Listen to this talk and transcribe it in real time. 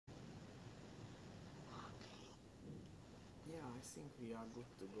think we are good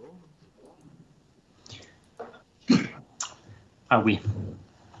to go. Are we?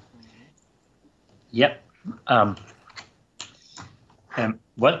 Yep.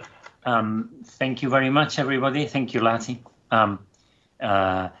 Well, thank you very much, everybody. Thank you, Lati.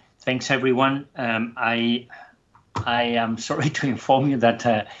 Thanks, everyone. I am sorry to inform you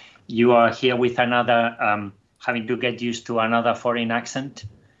that you are here with another, having to get used to another foreign accent.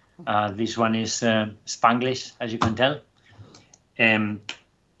 This one is Spanglish, as you can tell.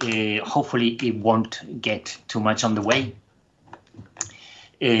 Hopefully it won't get too much on the way.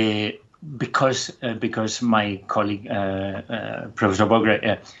 Because my colleague, Professor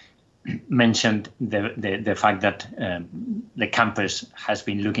Bogre, mentioned the fact that the campus has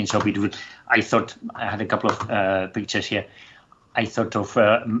been looking so beautiful. I thought, I had a couple of pictures here. I thought of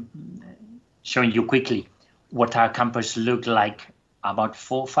showing you quickly what our campus looked like about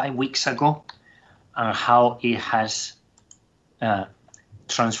 4 or 5 weeks ago, and how it has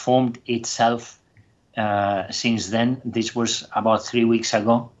transformed itself since then. This was about 3 weeks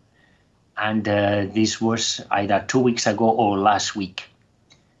ago, and this was either 2 weeks ago or last week.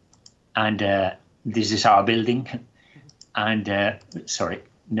 And this is our building. And sorry,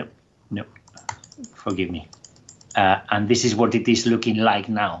 no, forgive me. And this is what it is looking like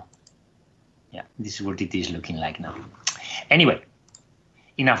now. Yeah, this is what it is looking like now. Anyway,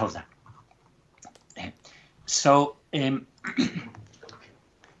 enough of that. So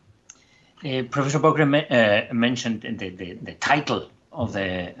Professor Bogre mentioned the title of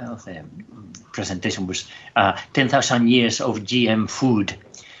the presentation was 10,000 years of GM food.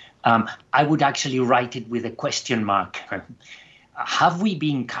 I would actually write it with a question mark. Have we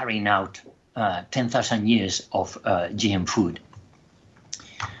been carrying out 10,000 years of GM food?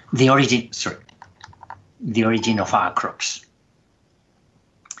 The origin of our crops.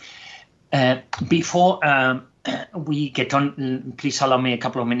 Before we get on, please allow me a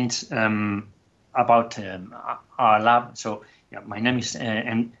couple of minutes about our lab. So yeah, my name is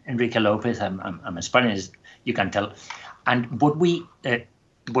Enrique Lopez. I'm a Spanish, as you can tell. And what we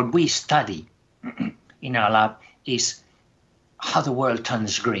study in our lab is how the world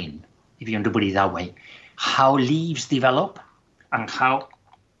turns green, if you want to put it that way, how leaves develop, and how,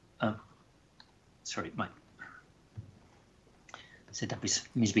 sorry, my setup is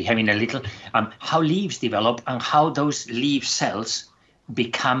misbehaving a little, how leaves develop and how those leaf cells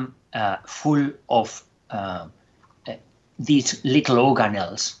become full of these little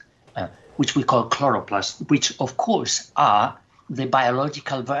organelles, which we call chloroplasts, which of course are the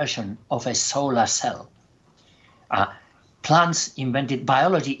biological version of a solar cell.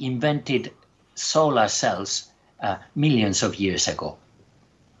 Biology invented solar cells millions of years ago.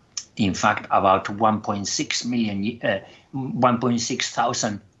 In fact, about 1.6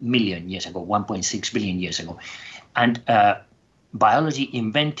 thousand million years ago, 1.6 billion years ago. And biology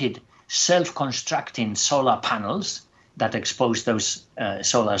invented self-constructing solar panels that expose those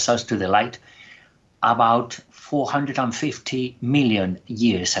solar cells to the light about 450 million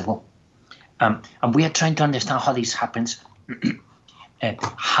years ago. And we are trying to understand how this happens,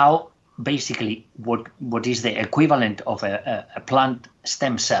 how basically what is the equivalent of a plant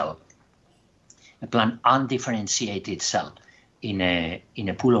stem cell, a plant undifferentiated cell in a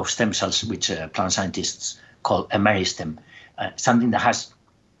pool of stem cells, which plant scientists call a meristem, something that has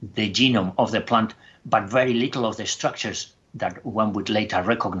the genome of the plant, but very little of the structures that one would later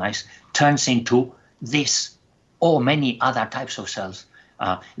recognize, turns into this or many other types of cells.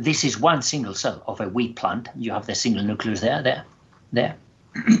 This is one single cell of a wheat plant. You have the single nucleus there.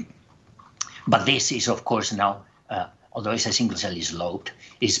 But this is, of course, now, although it's a single cell, is lobed,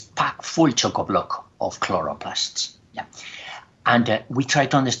 is packed full chock-a-block of chloroplasts. Yeah. And we try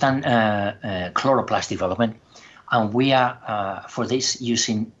to understand chloroplast development, and we are, for this,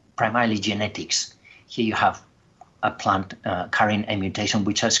 using primarily genetics. Here you have a plant carrying a mutation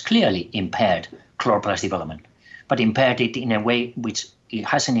which has clearly impaired chloroplast development, but impaired it in a way which it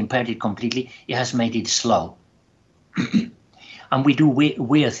hasn't impaired it completely, it has made it slow. And we do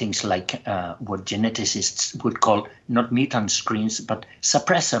weird things like what geneticists would call not mutant screens, but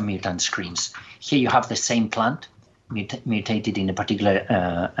suppressor mutant screens. Here you have the same plant mutated in a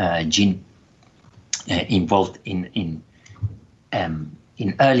particular gene involved in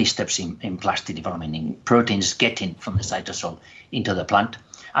early steps in plastic development, in proteins getting from the cytosol into the plant.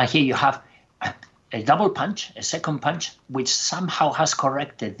 And here you have a double punch, a second punch, which somehow has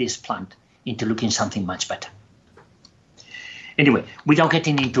corrected this plant into looking something much better. Anyway, without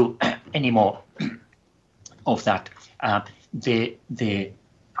getting into any more of that, our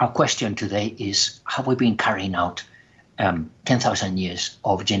question today is, have we been carrying out 10,000 years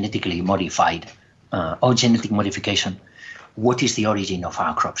of genetically modified or genetic modification what is the origin of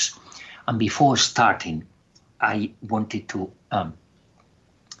our crops. And before starting, I wanted to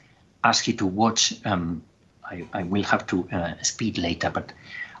ask you to watch, I will have to speed later, but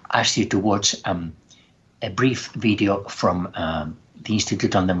ask you to watch a brief video from the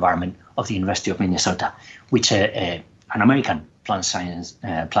Institute on the Environment of the University of Minnesota, which an American plant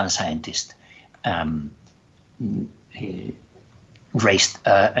scientist raised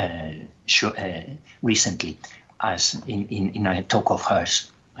recently as in a talk of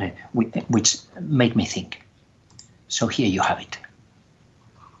hers, which made me think. So here you have it.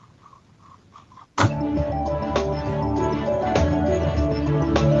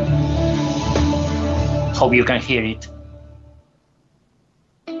 Hope you can hear it.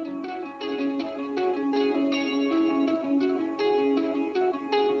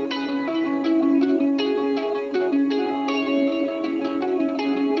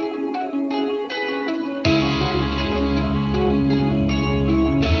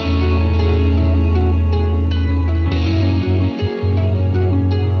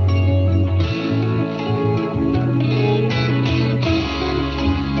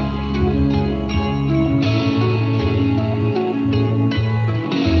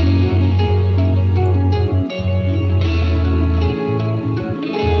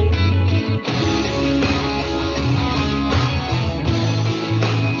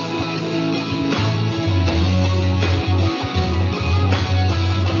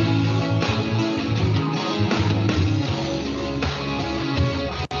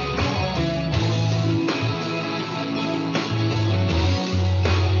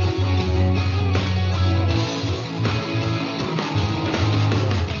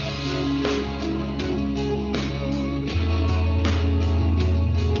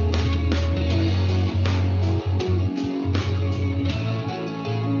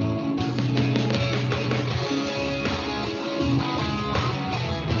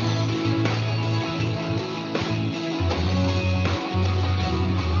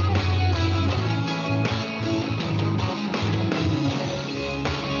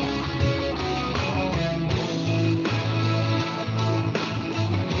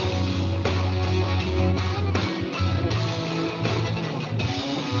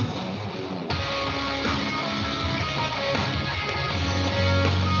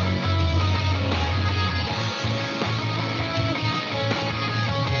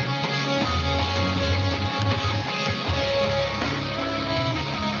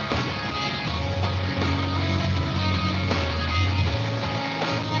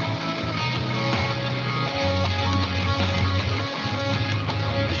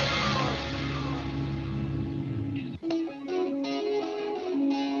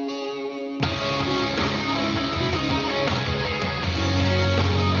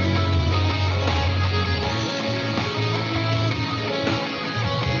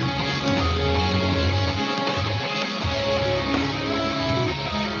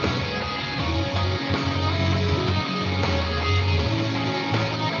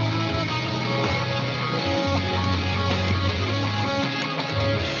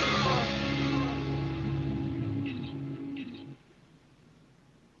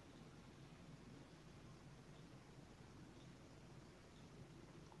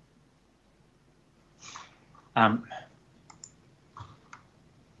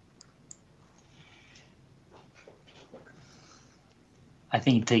 I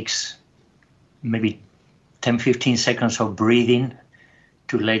think it takes maybe 10-15 seconds of breathing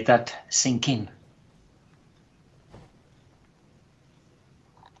to let that sink in.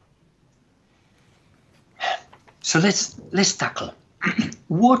 So let's tackle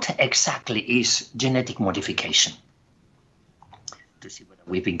what exactly is genetic modification, to see whether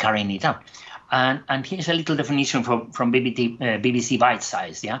we've been carrying it out. And here's a little definition from BBC Bite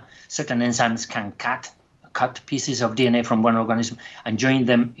Size. Yeah, certain enzymes can cut pieces of DNA from one organism and join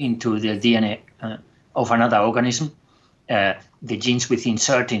them into the DNA of another organism. The genes within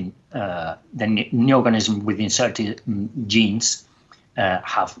certain, the new organism within certain genes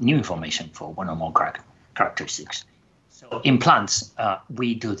have new information for one or more characteristics. So in plants,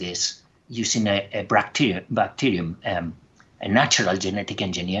 we do this using a bacterium, a natural genetic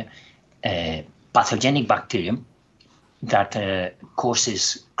engineer, a pathogenic bacterium that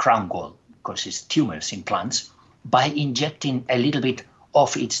causes crown gall, causes tumors in plants, by injecting a little bit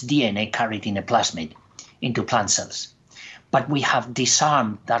of its DNA carried in a plasmid into plant cells. But we have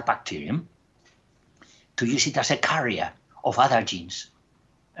disarmed that bacterium to use it as a carrier of other genes.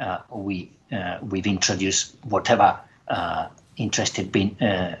 We've introduced whatever interested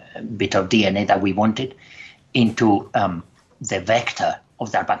bit of DNA that we wanted into the vector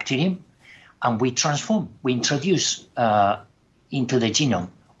of that bacterium, and we transform, we introduce into the genome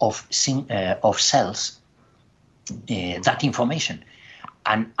of cells that information.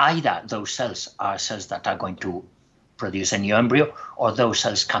 And either those cells are cells that are going to produce a new embryo, or those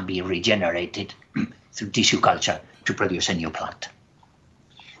cells can be regenerated through tissue culture to produce a new plant.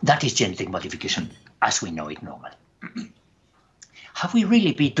 That is genetic modification as we know it normally. Have we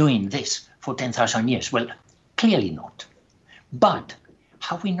really been doing this for 10,000 years? Well, clearly not. But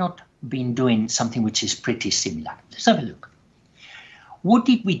have we not been doing something which is pretty similar? Let's have a look. What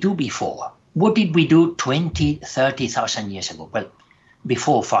did we do before? What did we do 20, 30,000 years ago? Well,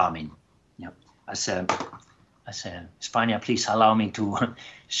 before farming. You know, as a Spaniard, please allow me to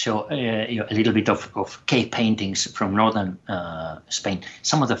show a little bit of cave paintings from northern Spain.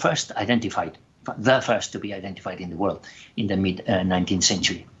 Some of the first identified, the first to be identified in the world in the mid-19th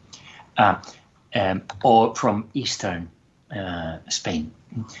century, or from eastern Spain.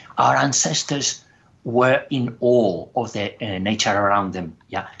 Our ancestors were in awe of the nature around them.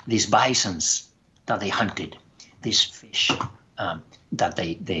 Yeah, these bisons that they hunted, these fish that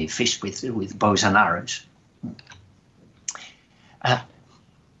they fished with bows and arrows.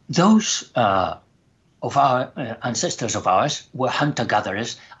 Those of our ancestors of ours were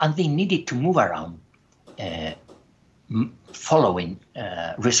hunter-gatherers, and they needed to move around following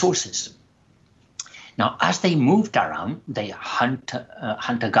resources. Now, as they moved around, they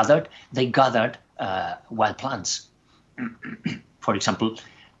hunter-gathered, they gathered wild plants. For example,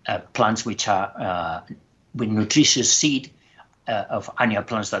 plants which are with nutritious seed of annual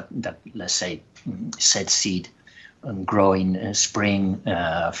plants that let's say, set seed and grow in spring,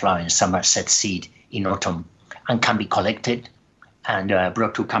 flower in summer, set seed in autumn, and can be collected and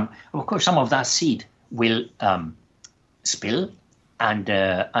brought to camp. Of course, some of that seed will spill and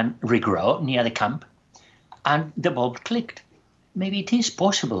regrow near the camp, and the bulb clicked. Maybe it is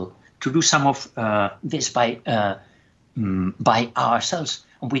possible to do some of this by ourselves,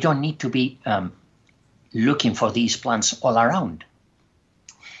 and we don't need to be looking for these plants all around.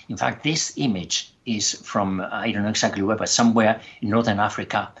 In fact, this image is from, I don't know exactly where, but somewhere in northern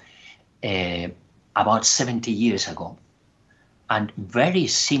Africa, about 70 years ago. And very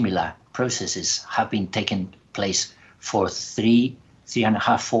similar processes have been taking place for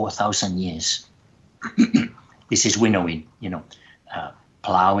 3,500, 4,000 years. This is winnowing, you know,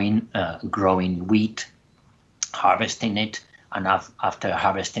 plowing, growing wheat, harvesting it, and after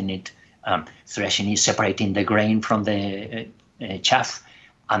harvesting it, threshing it, separating the grain from the chaff,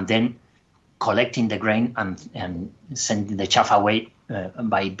 and then collecting the grain and sending the chaff away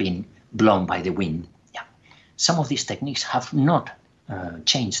by being blown by the wind. Yeah. Some of these techniques have not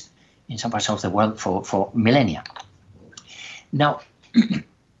changed in some parts of the world for millennia. Now,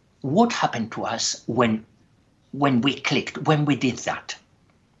 what happened to us when we clicked, when we did that?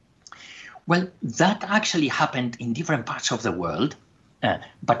 Well, that actually happened in different parts of the world.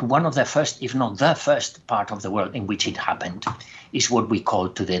 But one of the first, if not the first part of the world in which it happened is what we call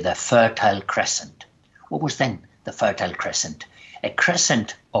today the Fertile Crescent. What was then the Fertile Crescent? A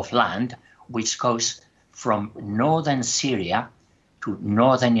crescent of land which goes from northern Syria to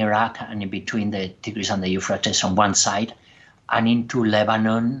northern Iraq and in between the Tigris and the Euphrates on one side, and into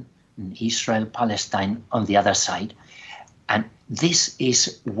Lebanon, Israel, Palestine on the other side. And this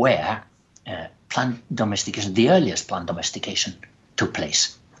is where plant domestication, the earliest plant domestication, took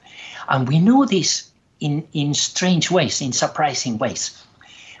place. And we know this in strange ways, in surprising ways.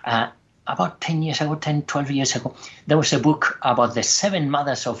 About 10 years ago, 10, 12 years ago, there was a book about the 7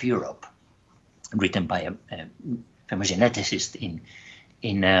 mothers of Europe, written by a famous geneticist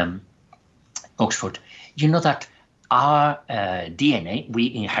in Oxford. You know that our DNA,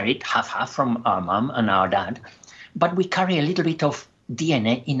 we inherit half from our mom and our dad, but we carry a little bit of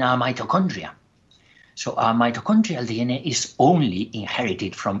DNA in our mitochondria. So our mitochondrial DNA is only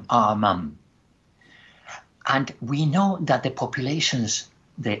inherited from our mom. And we know that the populations,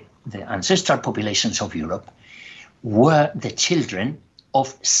 the ancestral populations of Europe, were the children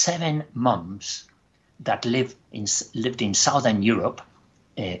of 7 moms that lived in southern Europe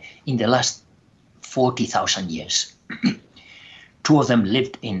in the last 40,000 years. 2 of them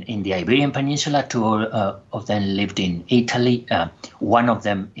lived in the Iberian Peninsula, 2 of them lived in Italy, 1 of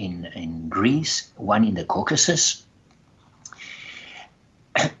them in Greece, 1 in the Caucasus.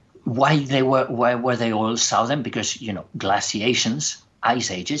 Why were they all southern? Because, you know, glaciations,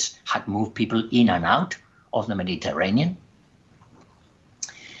 ice ages, had moved people in and out of the Mediterranean.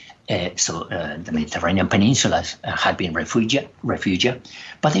 So the Mediterranean Peninsula had been refugia.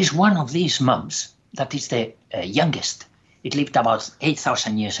 But there's one of these moms that is the youngest. It lived about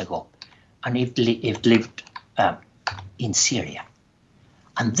 8,000 years ago, and it lived in Syria.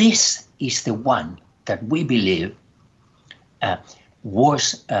 And this is the one that we believe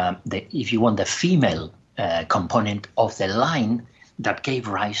was, if you want, the female component of the line that gave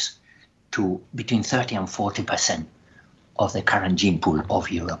rise to between 30 and 40% of the current gene pool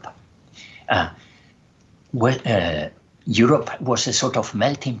of Europe. Europe was a sort of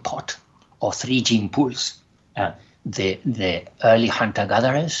melting pot of three gene pools. The early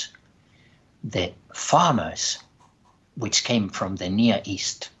hunter-gatherers, the farmers, which came from the Near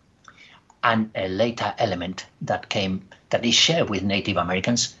East, and a later element that is shared with Native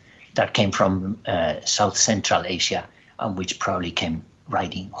Americans, that came from South Central Asia, and which probably came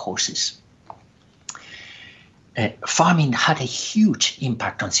riding horses. Farming had a huge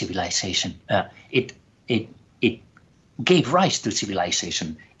impact on civilization. It gave rise to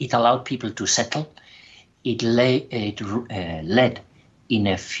civilization. It allowed people to settle. It led in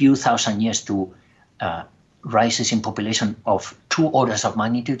a few thousand years to rises in population of 2 orders of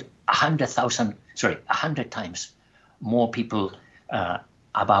magnitude, 100 times more people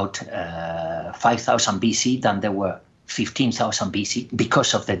about 5000 BC than there were 15,000 BC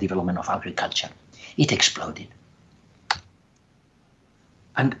because of the development of agriculture. It exploded.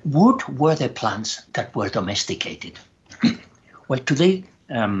 And what were the plants that were domesticated? Well, today,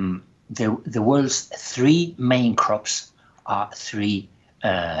 the world's 3 main crops are 3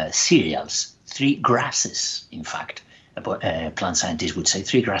 cereals, 3 grasses, in fact. Plant scientists would say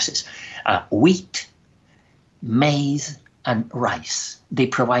 3 grasses. Wheat, maize, and rice. They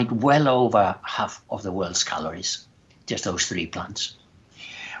provide well over half of the world's calories, just those 3 plants.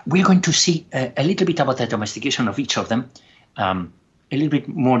 We're going to see a little bit about the domestication of each of them, a little bit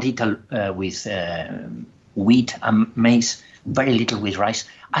more detail with wheat and maize, very little with rice,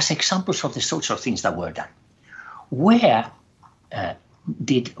 as examples of the sorts of things that were done. Where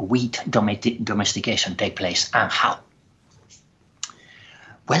did wheat domestication take place and how?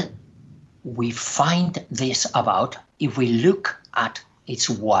 Well, we find this about if we look at its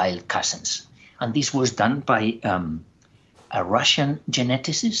wild cousins. And this was done by a Russian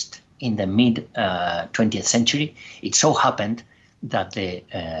geneticist in the mid-20th century. It so happened that the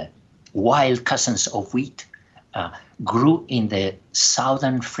wild cousins of wheat grew in the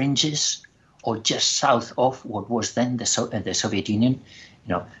southern fringes or just south of what was then the Soviet Union,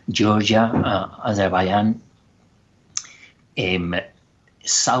 Georgia, Azerbaijan,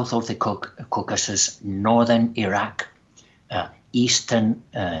 south of the Caucasus, northern Iraq, eastern,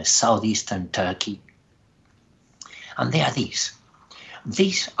 southeastern Turkey. And they are these.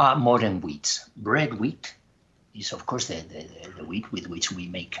 These are modern wheats. Bread wheat is, of course, the wheat with which we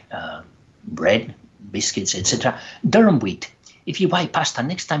make bread, biscuits, etc. Durum wheat. If you buy pasta,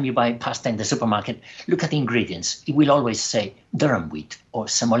 next time you buy pasta in the supermarket, look at the ingredients. It will always say durum wheat or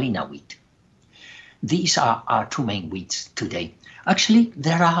semolina wheat. These are our 2 main wheats today. Actually,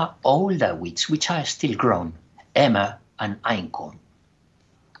 there are older wheats which are still grown, emmer and einkorn.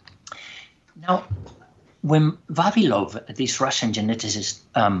 Now, when Vavilov, this Russian geneticist,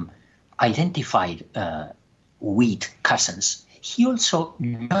 identified wheat cousins, he also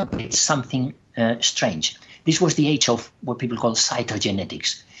noted something strange. This was the age of what people call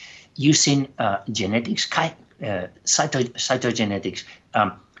cytogenetics. Using cytogenetics,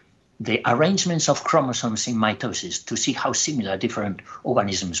 the arrangements of chromosomes in mitosis to see how similar different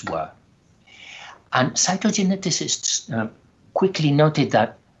organisms were. And cytogeneticists quickly noted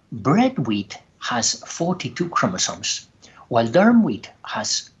that bread wheat has 42 chromosomes, while durum wheat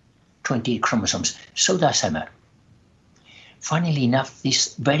has 28 chromosomes. So does emmer. Funnily enough,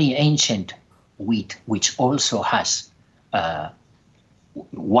 this very ancient wheat, which also has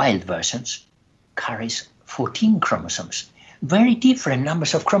wild versions, carries 14 chromosomes. Very different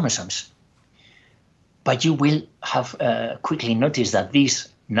numbers of chromosomes. But you will have quickly noticed that these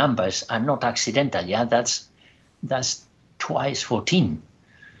numbers are not accidental. Yeah, that's twice 14.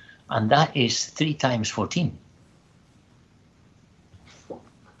 And that is 3 times 14.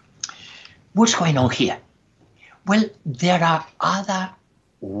 What's going on here? Well, there are other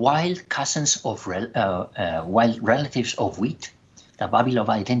wild cousins of wild relatives of wheat that Vavilov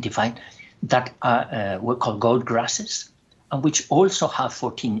identified that were called gold grasses, and which also have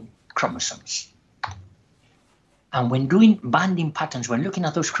 14 chromosomes. And when doing banding patterns, when looking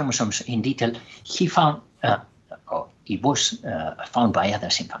at those chromosomes in detail, he found, it was found by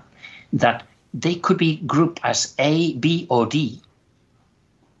others, in fact, that they could be grouped as A, B, or D.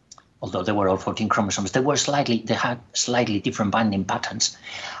 Although there were all 14 chromosomes, they had slightly different banding patterns.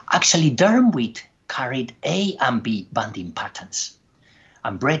 Actually, durum wheat carried A and B banding patterns,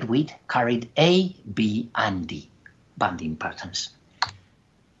 and bread wheat carried A, B, and D banding patterns.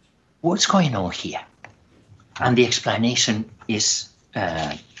 What's going on here? And the explanation is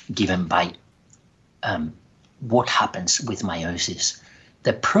given by what happens with meiosis,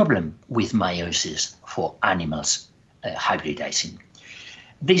 the problem with meiosis for animals hybridizing.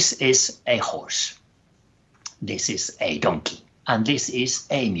 This is a horse, this is a donkey, and this is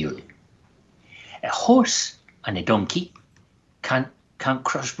a mule. A horse and a donkey can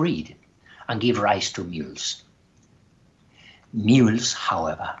crossbreed and give rise to mules. Mules,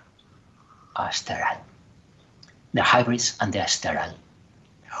 however, are sterile. They're hybrids and they're sterile.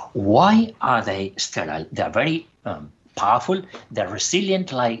 Why are they sterile? They're very powerful, they're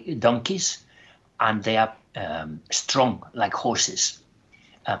resilient like donkeys, and they are strong like horses.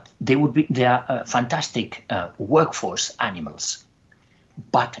 They are fantastic workforce animals,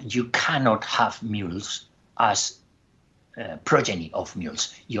 but you cannot have mules as progeny of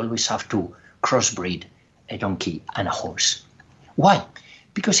mules. You always have to crossbreed a donkey and a horse. Why?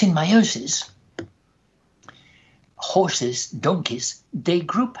 Because in meiosis, horses, donkeys, they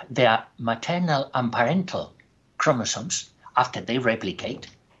group their maternal and parental chromosomes after they replicate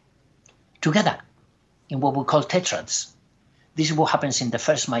together in what we call tetrads. This is what happens in the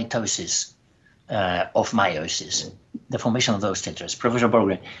first mitosis of meiosis, the formation of those tetrads. Professor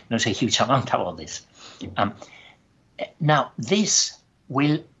Borgren knows a huge amount about this. Now, this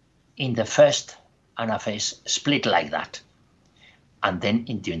will, in the first anaphase, split like that. And then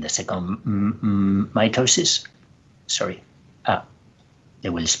during the second mitosis, they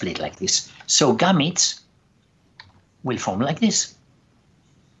will split like this. So gametes will form like this.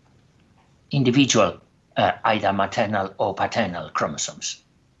 Individual either maternal or paternal chromosomes.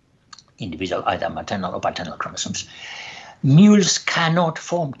 Individual either maternal or paternal chromosomes. Mules cannot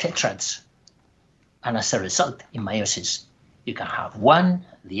form tetrads. And as a result, in meiosis, you can have one,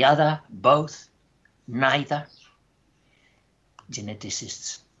 the other, both, neither.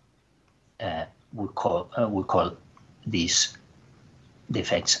 Geneticists would call these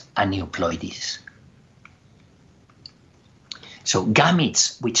defects aneuploidies. So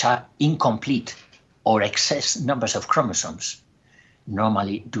gametes which are incomplete or excess numbers of chromosomes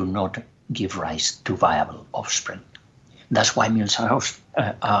normally do not give rise to viable offspring. That's why mules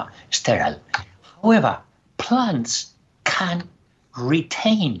are sterile. However, plants can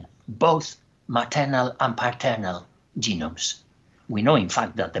retain both maternal and paternal genomes. We know, in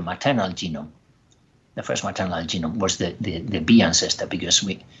fact, that the maternal genome, the first maternal genome, was the bee ancestor, because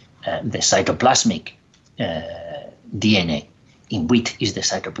the cytoplasmic DNA in wheat is the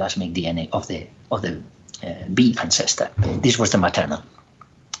cytoplasmic DNA of the bee ancestor. This was the maternal.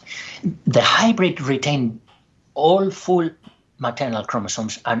 The hybrid retained all full maternal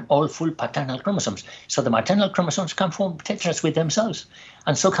chromosomes and all full paternal chromosomes. So the maternal chromosomes can form tetrads with themselves,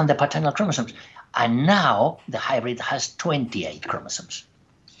 and so can the paternal chromosomes. And now the hybrid has 28 chromosomes.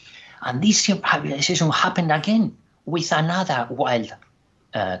 And this hybridization happened again with another wild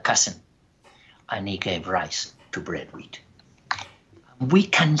cousin, and it gave rise to bred wheat. We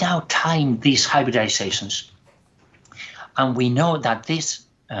can now time these hybridizations, and we know that this,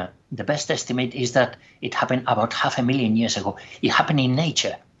 the best estimate is that it happened about 500,000 years ago. It happened in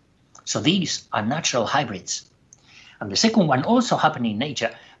nature. So these are natural hybrids. And the second one also happened in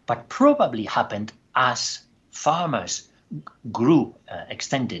nature, but probably happened as farmers grew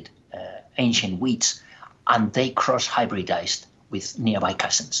extended ancient wheats, and they cross-hybridized with nearby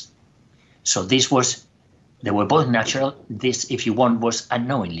cousins. So they were both natural. This, if you want, was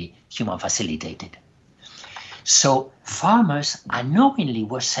unknowingly human-facilitated. So farmers unknowingly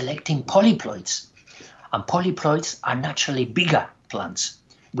were selecting polyploids, and polyploids are naturally bigger plants,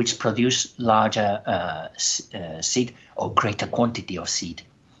 which produce larger seed or greater quantity of seed.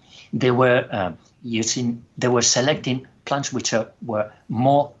 They were selecting plants which were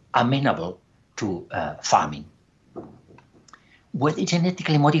more amenable to farming. Were they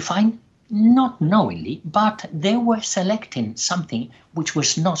genetically modifying? Not knowingly, but they were selecting something which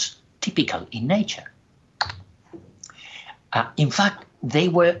was not typical in nature. In fact, they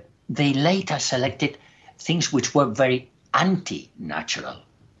later selected things which were very anti-natural.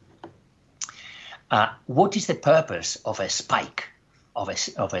 What is the purpose of a spike, of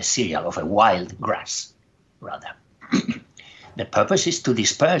a cereal, of a wild grass, rather? The purpose is to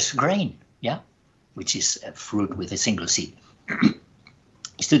disperse grain, yeah, which is a fruit with a single seed.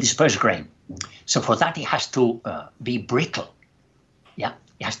 Is to disperse grain. So for that, it has to be brittle, yeah,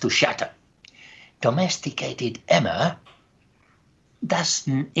 it has to shatter. Domesticated emmer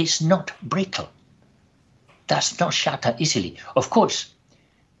is not brittle, does not shatter easily. Of course,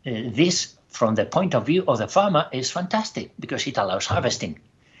 this, from the point of view of the farmer, is fantastic because it allows harvesting.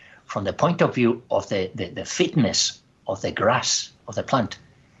 From the point of view of the fitness of the grass, of the plant,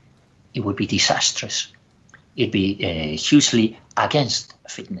 it would be disastrous. It'd be hugely against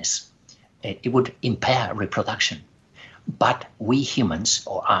fitness. It would impair reproduction. But we humans,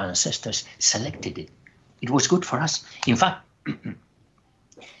 or our ancestors, selected it. It was good for us. In fact,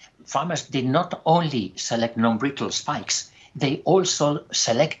 farmers did not only select non-brittle spikes, they also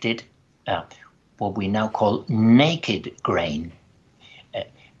selected what we now call naked grain.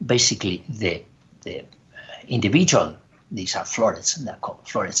 Basically, the individual, these are florets, they're called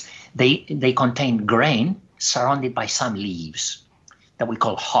florets, they contain grain surrounded by some leaves that we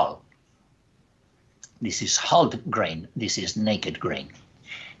call hull. This is hulled grain, this is naked grain.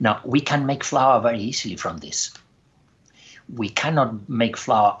 Now, we can make flour very easily from this. We cannot make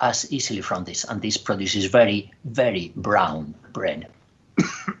flour as easily from this, and this produces very, very brown bread.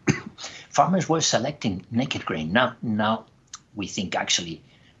 Farmers were selecting naked grain. Now we think actually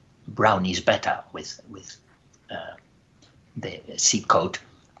brown is better with the seed coat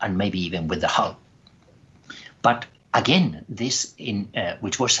and maybe even with the hull. But again, this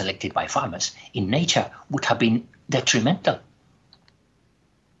which was selected by farmers in nature would have been detrimental.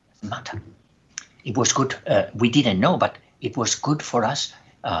 Doesn't matter. It was good. We didn't know, but it was good for us.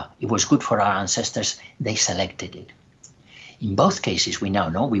 It was good for our ancestors. They selected it. In both cases, we now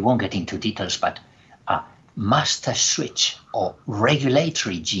know, we won't get into details, but master switch or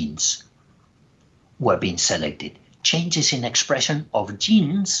regulatory genes were being selected. Changes in expression of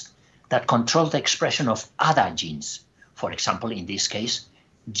genes that control the expression of other genes. For example, in this case,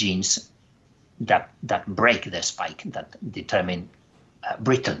 genes that break the spike, that determine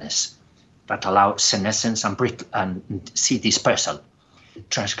brittleness, that allow senescence and seed dispersal.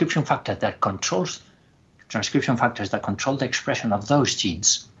 Transcription factors that control the expression of those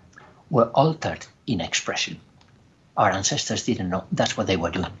genes were altered in expression. Our ancestors didn't know. That's what they were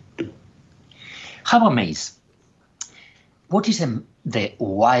doing. How about maize? What is the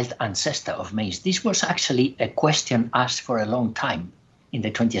wild ancestor of maize? This was actually a question asked for a long time in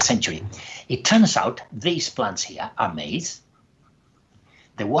the 20th century. It turns out these plants here are maize.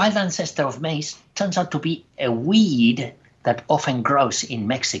 The wild ancestor of maize turns out to be a weed that often grows in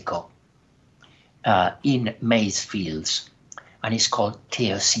Mexico in maize fields, and it's called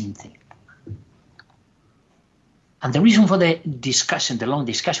teosinte. And the reason for the discussion, the long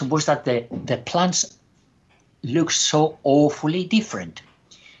discussion, was that the plants look so awfully different.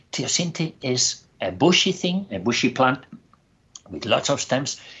 Teosinte is a bushy thing, a bushy plant with lots of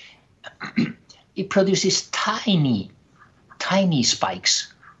stems. It produces tiny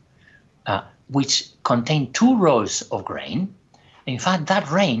spikes, which contain 2 rows of grain. In fact, that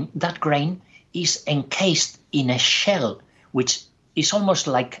grain is encased in a shell, which is almost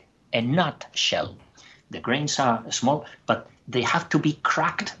like a nut shell. The grains are small, but they have to be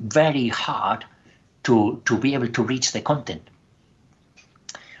cracked very hard to be able to reach the content.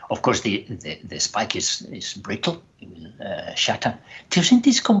 Of course, the spike is brittle, it will shatter. Teosinte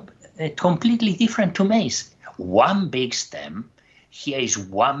is completely different to maize. One big stem, here is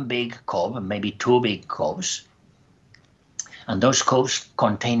one big cob, maybe 2 big cobs. And those cobs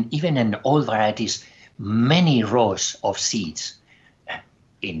contain, even in old varieties, many rows of seeds.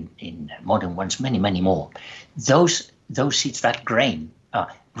 In modern ones, many, many more. Those seeds, that grain,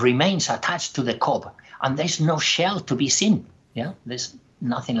 remains attached to the cob, and there's no shell to be seen. Yeah, there's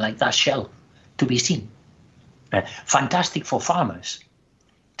nothing like that shell to be seen. Fantastic for farmers,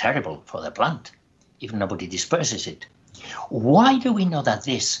 terrible for the plant, if nobody disperses it. Why do we know that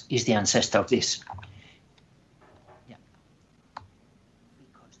this is the ancestor of this? Yeah.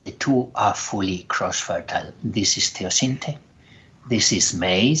 Because the two are fully cross-fertile. This is teosinte, this is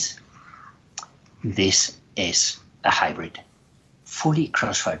maize, this is a hybrid, fully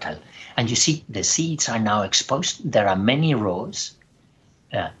cross-fertile. And you see the seeds are now exposed. There are many rows.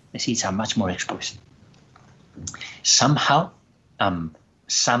 The seeds are much more exposed. Somehow,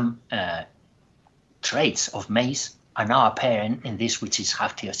 some traits of maize are now apparent in this, which is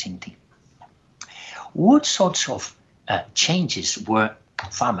half teosinte. What sorts of changes were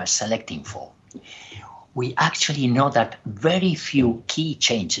farmers selecting for? We actually know that very few key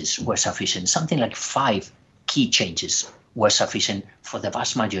changes were sufficient. Something like 5 key changes were sufficient for the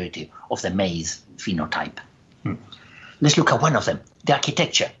vast majority of the maize phenotype. Let's look at one of them, the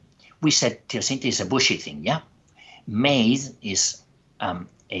architecture. We said teosinte is a bushy thing, yeah? Maize is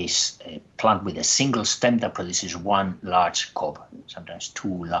a plant with a single stem that produces 1 large cob, sometimes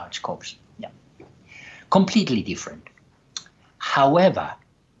 2 large cobs. Yeah, completely different. However,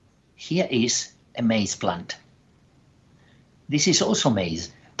 here is a maize plant. This is also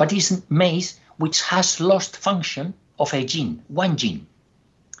maize, but it's maize which has lost function of a gene, 1 gene.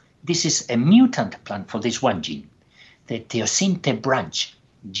 This is a mutant plant for this 1 gene, the teosinte branch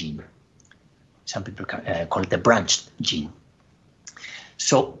gene. Some people call it the branched gene.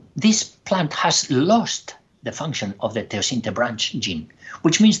 So this plant has lost the function of the teosinte branch gene,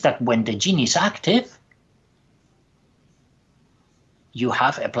 which means that when the gene is active, you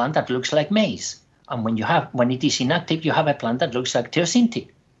have a plant that looks like maize. And when it is inactive, you have a plant that looks like teosinte.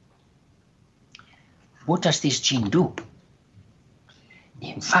 What does this gene do?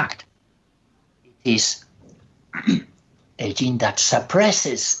 In fact, it is a gene that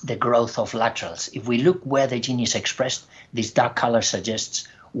suppresses the growth of laterals. If we look where the gene is expressed, this dark color suggests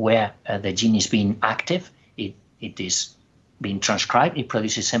where the gene is being active. It is being transcribed. It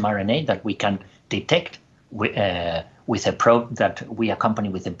produces mRNA that we can detect with a probe that we accompany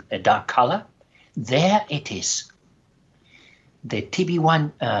with a dark color. There it is. The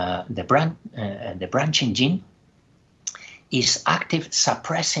TB1, the branching gene, is active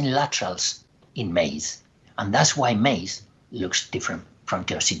suppressing laterals in maize. And that's why maize looks different from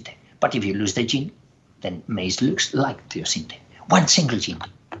teosinte. But if you lose the gene, then maize looks like teosinte. One single gene.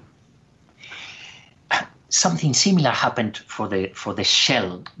 Something similar happened for the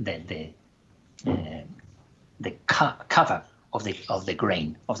shell, the cover of the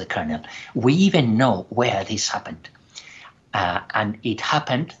grain, of the kernel. We even know where this happened. And it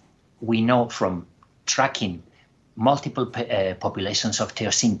happened, we know from tracking multiple populations of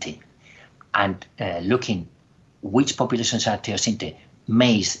teosinte and looking which populations are teosinte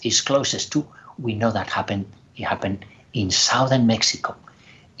maize is closest to. We know that it happened in southern Mexico,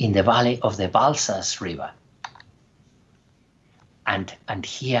 in the valley of the Balsas River. And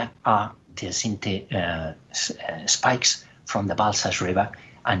here are teosinte spikes from the Balsas River,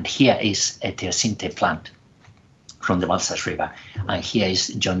 and here is a teosinte plant from the Balsas River. And here is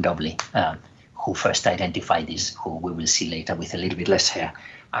John Dobley, who first identified this, who we will see later with a little bit less hair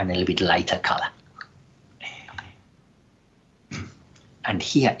and a little bit lighter color. And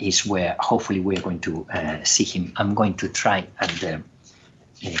here is where hopefully we're going to see him. I'm going to try and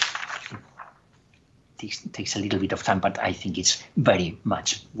takes a little bit of time, but I think it's very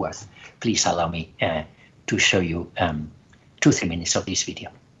much worth. Please allow me to show you 2-3 minutes of this video.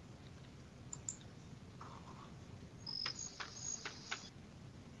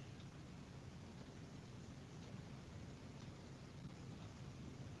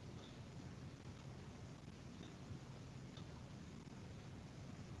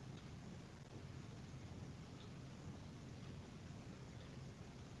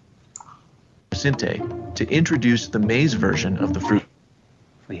 To introduce the maize version of the fruit.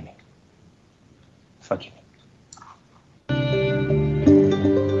 Forgive me. Forgive me.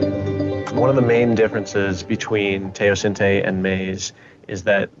 One of the main differences between teosinte and maize is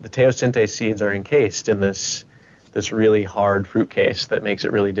that the teosinte seeds are encased in this really hard fruit case that makes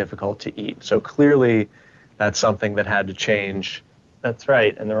it really difficult to eat. So clearly that's something that had to change. That's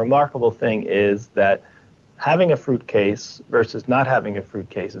right. And the remarkable thing is that having a fruit case versus not having a fruit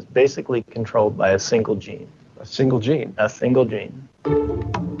case is basically controlled by a single gene. A single gene? A single gene.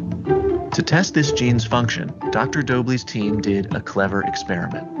 To test this gene's function, Dr. Dobley's team did a clever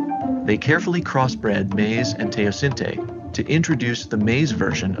experiment. They carefully crossbred maize and teosinte to introduce the maize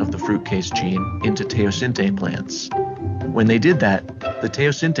version of the fruitcase gene into teosinte plants. When they did that, the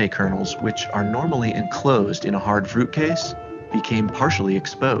teosinte kernels, which are normally enclosed in a hard fruit case, became partially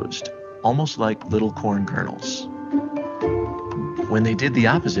exposed, almost like little corn kernels. When they did the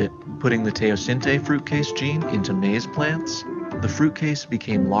opposite, putting the teosinte fruitcase gene into maize plants, the fruitcase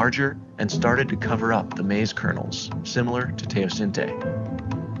became larger and started to cover up the maize kernels, similar to teosinte.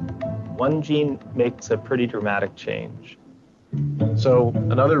 One gene makes a pretty dramatic change. So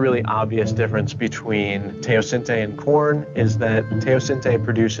another really obvious difference between teosinte and corn is that teosinte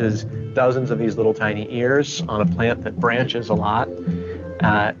produces dozens of these little tiny ears on a plant that branches a lot.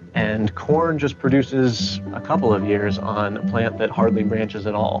 And corn just produces a couple of ears on a plant that hardly branches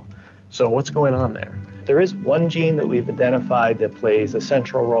at all. So what's going on there? There is one gene that we've identified that plays a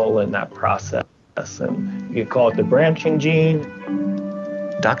central role in that process, and you could call it the branching gene.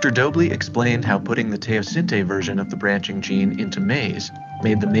 Dr. Dobley explained how putting the teosinte version of the branching gene into maize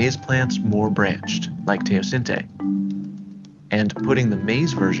made the maize plants more branched, like teosinte. And putting the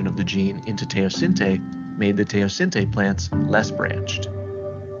maize version of the gene into teosinte made the teosinte plants less branched.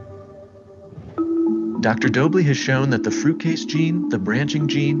 Dr. Dobley has shown that the fruitcase gene, the branching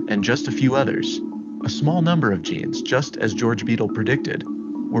gene, and just a few others, a small number of genes, just as George Beadle predicted,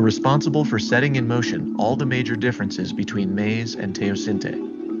 were responsible for setting in motion all the major differences between maize and teosinte.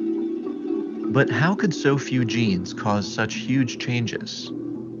 But how could so few genes cause such huge changes?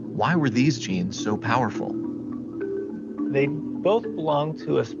 Why were these genes so powerful? They both belong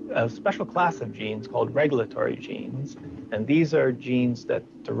to a special class of genes called regulatory genes, and these are genes that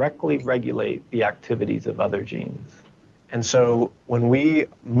directly regulate the activities of other genes. And so when we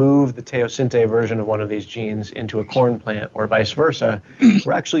move the teosinte version of one of these genes into a corn plant or vice versa,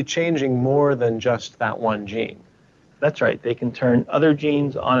 we're actually changing more than just that one gene. That's right. They can turn other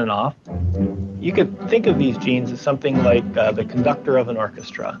genes on and off. You could think of these genes as something like the conductor of an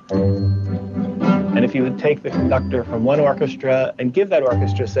orchestra. And if you would take the conductor from one orchestra and give that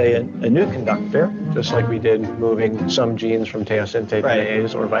orchestra, say, a new conductor, Just like we did moving some genes from teosinte to Right.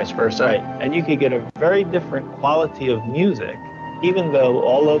 maize or vice versa. right, and you could get a very different quality of music, even though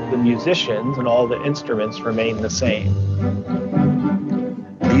all of the musicians and all the instruments remain the same.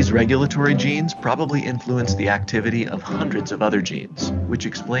 These regulatory genes probably influence the activity of hundreds of other genes, which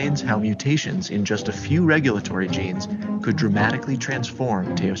explains how mutations in just a few regulatory genes could dramatically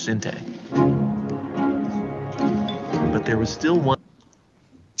transform teosinte. But there was still one.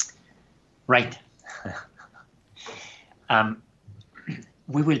 Right.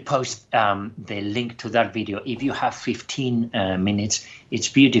 We will post the link to that video. If you have 15 minutes, it's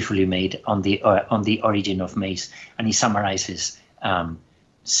beautifully made on the origin of maize, and it summarizes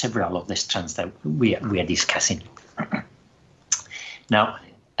several of the strands that we are discussing. Now,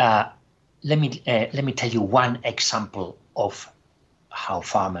 let me tell you one example of how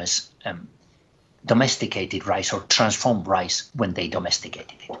farmers domesticated rice or transformed rice when they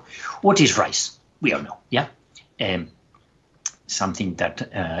domesticated it. What is rice? We all know, yeah? Something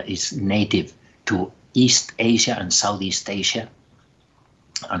that is native to East Asia and Southeast Asia,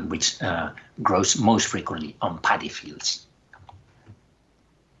 and which grows most frequently on paddy fields.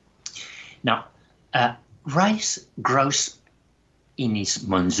 Now, rice grows in its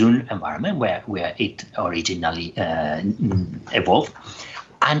monsoon environment where it originally evolved,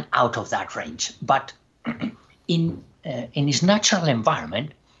 and out of that range. But in its natural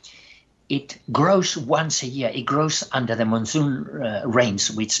environment, it grows once a year. It grows under the monsoon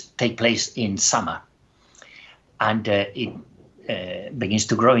rains, which take place in summer. And it begins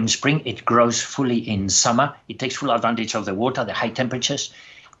to grow in spring. It grows fully in summer. It takes full advantage of the water, the high temperatures.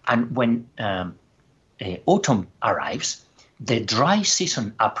 And when autumn arrives, the dry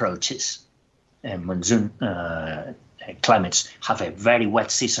season approaches. Monsoon climates have a very wet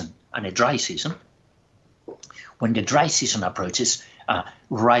season and a dry season. When the dry season approaches,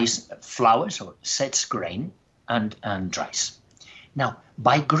 rice flowers or sets grain and dries. Now,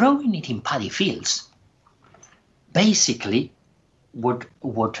 by growing it in paddy fields, basically what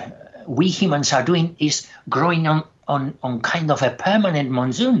we humans are doing is growing on kind of a permanent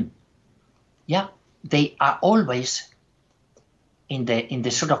monsoon. Yeah, they are always in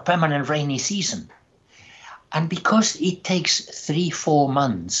the sort of permanent rainy season. And because it takes 3-4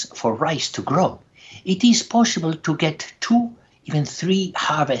 months for rice to grow, it is possible to get 2, even 3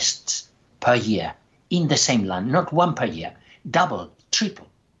 harvests per year in the same land, not one per year, double, triple.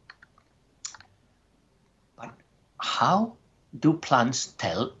 But how do plants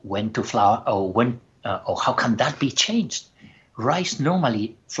tell when to flower, or when, or how can that be changed? Rice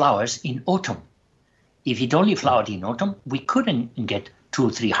normally flowers in autumn. If it only flowered in autumn, we couldn't get 2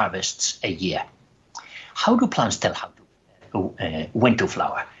 or 3 harvests a year. How do plants tell when to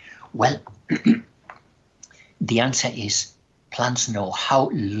flower? Well, the answer is plants know how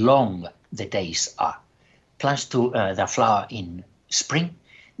long the days are. Plants that flower in spring,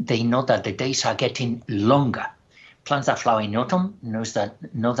 they know that the days are getting longer. Plants that flower in autumn know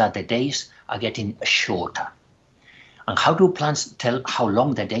that the days are getting shorter. And how do plants tell how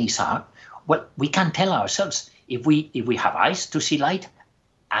long the days are? Well, we can tell ourselves if we have eyes to see light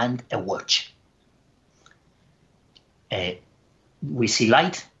and a watch. We see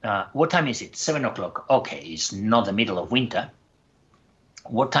light. What time is it? 7 o'clock. Okay, it's not the middle of winter.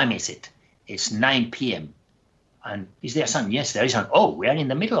 What time is it? It's 9 p.m. And is there sun? Yes, there is sun. Oh, we are in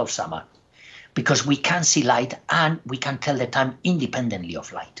the middle of summer. Because we can see light and we can tell the time independently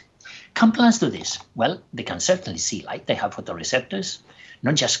of light. Can plants do this? Well, they can certainly see light. They have photoreceptors,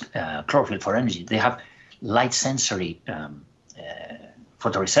 not just chlorophyll for energy. They have light sensory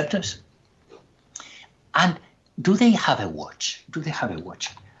photoreceptors. And do they have a watch? Do they have a watch?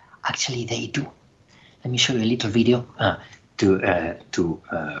 Actually, they do. Let me show you a little video to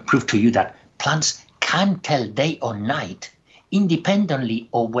prove to you that plants can tell day or night independently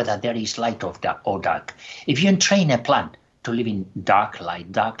of whether there is light or dark. If you entrain a plant to live in dark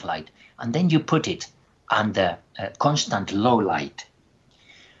light, and then you put it under constant low light,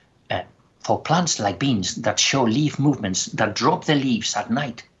 for plants like beans that show leaf movements that drop the leaves at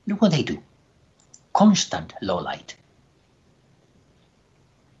night, look what they do. Constant low light.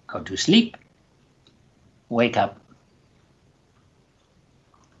 Go to sleep, wake up.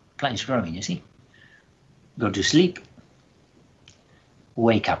 Plant is growing, you see. Go to sleep,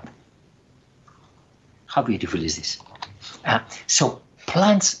 wake up. How beautiful is this? So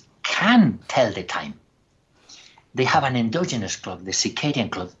plants can tell the time. They have an endogenous clock, the circadian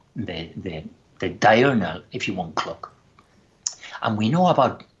clock, the diurnal, if you want, clock. And we know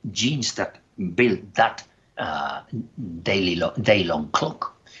about genes that build that day-long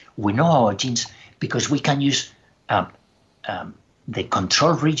clock. We know our genes because we can use the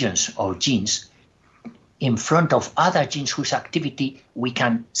control regions of genes in front of other genes whose activity we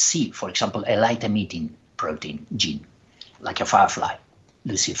can see. For example, a light-emitting protein gene, like a firefly,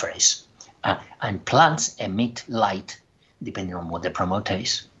 luciferase. And plants emit light, depending on what the promoter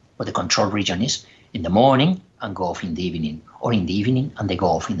is, what the control region is, in the morning and go off in the evening, or in the evening and they go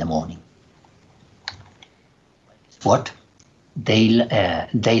off in the morning. What? Day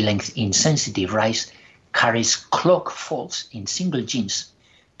length insensitive rice carries clock faults in single genes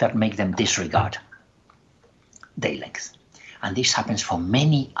that make them disregard day length. And this happens for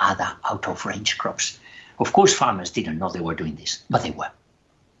many other out-of-range crops. Of course, farmers didn't know they were doing this, but they were.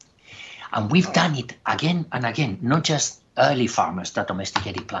 And we've done it again and again, not just early farmers that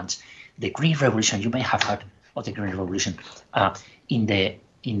domesticated plants. The Green Revolution, you may have heard of the Green Revolution. In the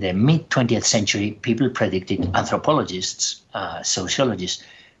mid-20th century, people predicted, anthropologists, sociologists,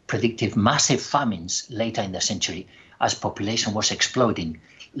 predicted massive famines later in the century as population was exploding,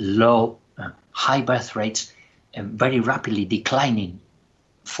 high birth rates, very rapidly declining,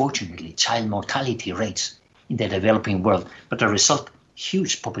 fortunately, child mortality rates in the developing world, but a result,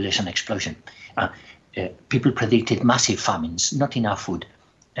 huge population explosion. People predicted massive famines, not enough food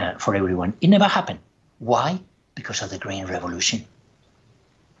for everyone. It never happened. Why? Because of the Green Revolution.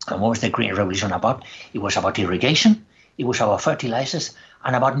 And what was the Green Revolution about? It was about irrigation, it was about fertilizers,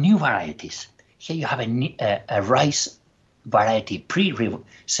 and about new varieties. Here you have a rice variety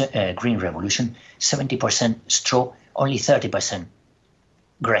pre-Green Revolution, 70% straw, only 30%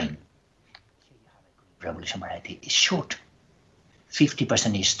 grain. Here you have a Green Revolution variety. It's short.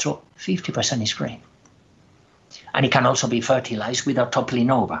 50% is straw, 50% is grain. And it can also be fertilized without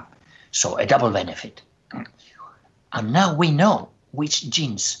toppling over. So a double benefit. And now we know which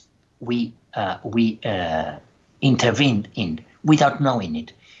genes we intervened in without knowing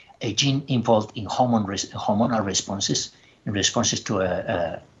it. A gene involved in hormonal responses, in responses to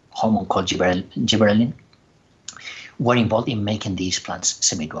a hormone called gibberellin, were involved in making these plants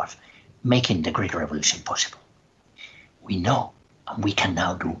semi-dwarf, making the Green Revolution possible. We know, and we can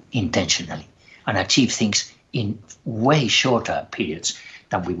now do intentionally and achieve things in way shorter periods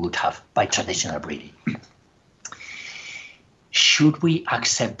than we would have by traditional breeding. Should we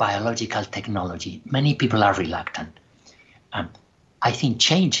accept biological technology? Many people are reluctant. I think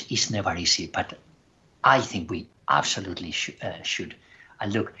change is never easy, but I think we absolutely should.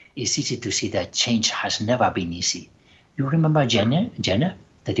 And look, it's easy to see that change has never been easy. You remember Jenner,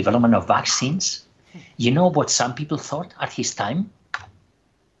 the development of vaccines? You know what some people thought at his time?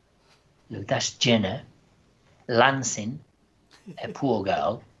 Look, that's Jenner lancing a poor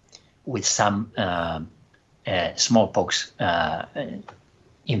girl with some smallpox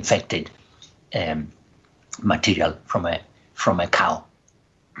infected material from a cow.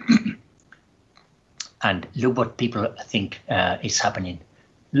 And look what people think is happening.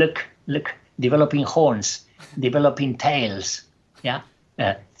 Look, developing horns, developing tails, yeah,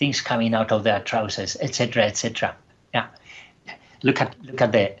 things coming out of their trousers, etc., etc. Yeah, look at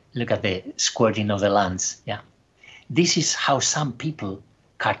the squirting of the lance. Yeah, this is how some people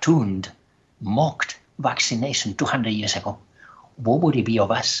cartooned, mocked vaccination 200 years ago. What would it be of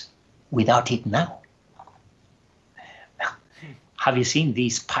us without it now? Have you seen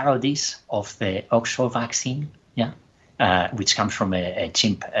these parodies of the Oxford vaccine? Yeah, which comes from a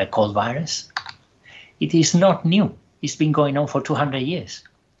chimp cold virus. It is not new. It's been going on for 200 years.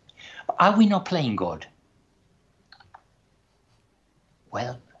 Are we not playing God?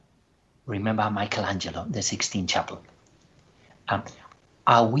 Well, remember Michelangelo, the Sistine Chapel.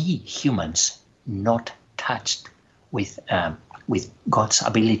 Are we humans not touched with God's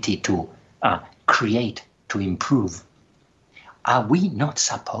ability to create, to improve? Are we not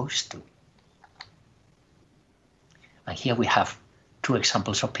supposed to? And here we have two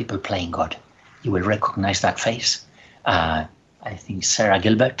examples of people playing God. You will recognize that face. I think Sarah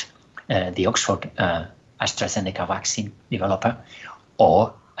Gilbert, the Oxford AstraZeneca vaccine developer,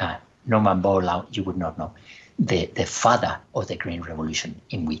 or Norman Borlaug, you would not know, the father of the Green Revolution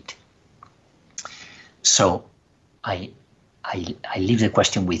in wheat. So I leave the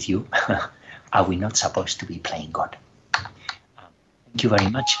question with you. Are we not supposed to be playing God? Thank you very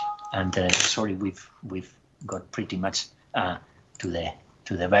much. And sorry, we've got pretty much to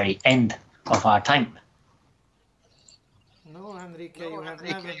the very end of our time. No, Enrique, you have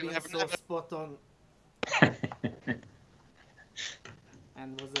never been so spot on.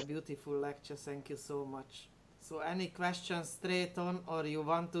 and was a beautiful lecture. Thank you so much. So any questions straight on, or you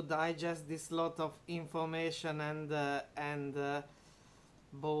want to digest this lot of information and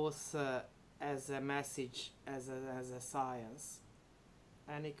both as a message, as a science?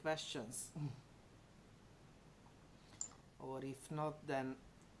 Any questions? Or if not, then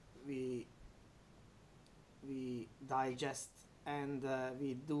we digest, and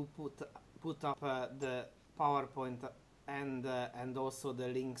we do put up the PowerPoint and also the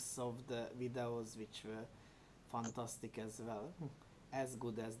links of the videos, which were fantastic as well, as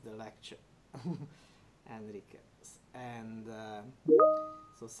good as the lecture, Enrique. And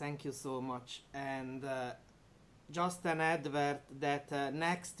so thank you so much. And just an advert that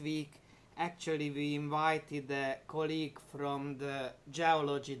next week actually we invited a colleague from the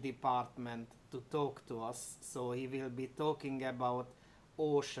geology department to talk to us. So he will be talking about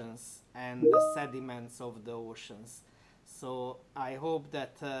oceans and the sediments of the oceans. So I hope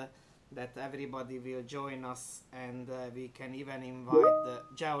that that everybody will join us, and we can even invite the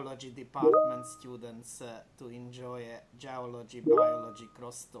geology department students to enjoy a geology biology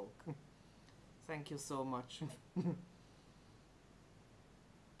crosstalk. Thank you so much.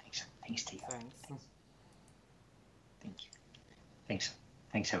 Thanks to you. Thanks. Thank you.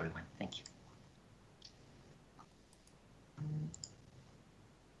 Thanks everyone. Thank you.